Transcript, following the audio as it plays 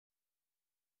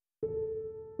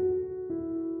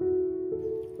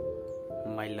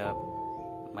my love,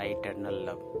 my eternal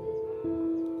love.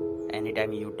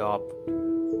 Anytime you doubt,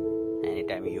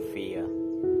 anytime you fear,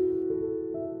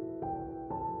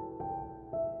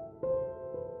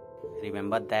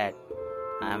 remember that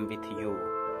I am with you,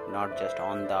 not just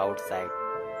on the outside,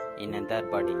 in another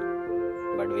body,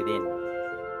 but within.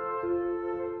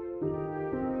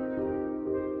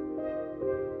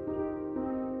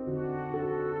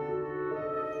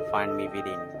 Find me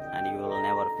within, and you will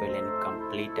never feel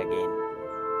incomplete again.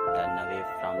 Turn away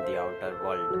from the outer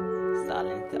world,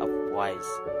 silence of voice,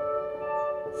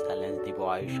 silence the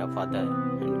voice of other,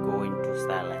 and go into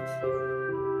silence.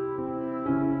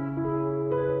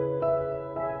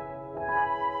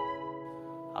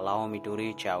 Allow me to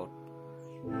reach out.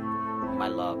 My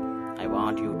love, I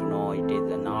want you to know it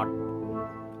is not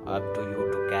up to you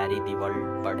to carry the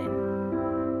world burden.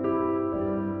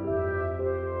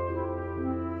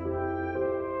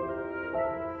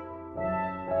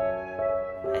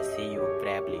 I see you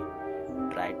bravely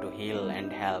try to heal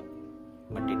and help,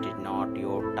 but it is not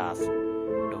your task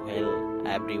to heal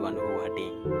everyone who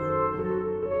hurting.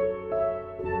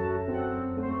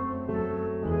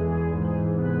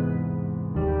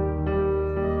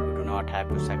 You do not have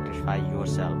to sacrifice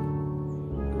yourself.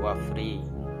 You are free,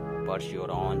 pursue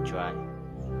your own joy,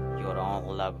 your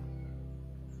own love,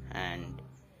 and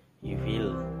you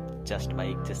heal just by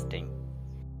existing.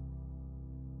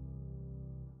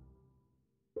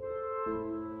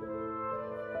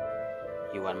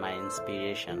 You are my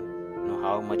inspiration. Know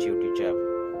how much you deserve.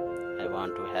 I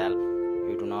want to help.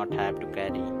 You do not have to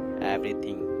carry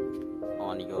everything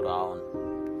on your own.